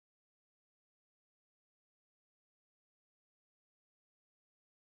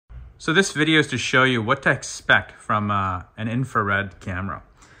So this video is to show you what to expect from an infrared camera.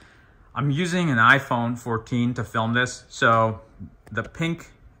 I'm using an iPhone 14 to film this. So the pink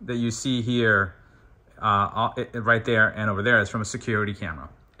that you see here, right there and over there is from a security camera.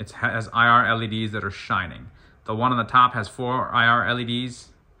 It has IR LEDs that are shining. The one on the top has 4 IR LEDs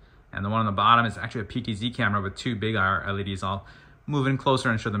and the one on the bottom is actually a PTZ camera with 2 big IR LEDs. I'll move in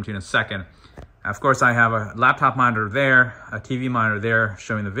closer and show them to you in a second. Of course, I have a laptop monitor there, a TV monitor there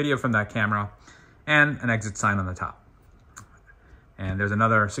showing the video from that camera, and an exit sign on the top. And there's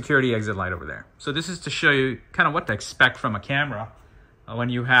another security exit light over there. So this is to show you kind of what to expect from a camera when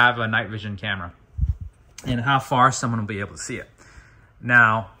you have a night vision camera and how far someone will be able to see it.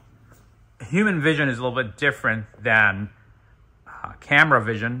 Now, human vision is a little bit different than camera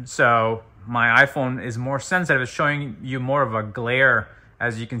vision. So my iPhone is more sensitive. It's showing you more of a glare,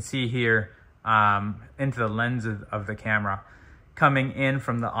 as you can see here, into the lens of the camera coming in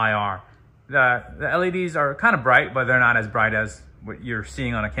from the IR. The LEDs are kind of bright, but they're not as bright as what you're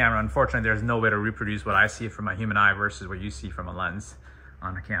seeing on a camera. Unfortunately, there's no way to reproduce what I see from my human eye versus what you see from a lens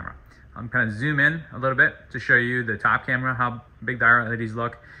on a camera. I'm kind of zoom in a little bit to show you the top camera, how big the IR LEDs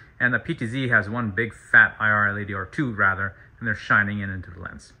look. And the PTZ has one big fat IR LED, or 2 rather, and they're shining into the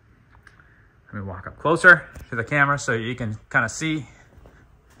lens. Let me walk up closer to the camera so you can kind of see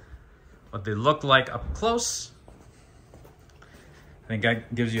what they look like up close. I think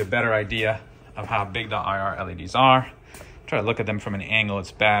that gives you a better idea of how big the IR LEDs are. Try to look at them from an angle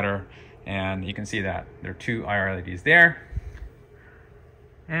it's better, and you can see that there are 2 IR LEDs there,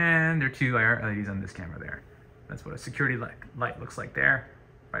 and there are 2 IR LEDs on this camera there. That's what a security light looks like there,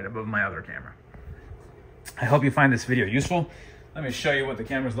 right above my other camera. I hope you find this video useful. Let me show you what the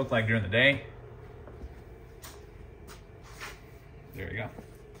cameras look like during the day. There you go.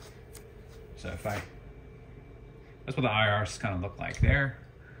 So that's what the IRs kind of look like there.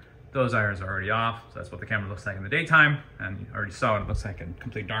 Those IRs are already off, so that's what the camera looks like in the daytime, and you already saw what it looks like in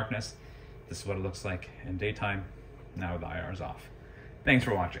complete darkness. This is what it looks like in daytime, now with the IRs off. Thanks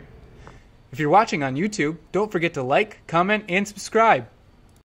for watching. If you're watching on YouTube, don't forget to like, comment, and subscribe.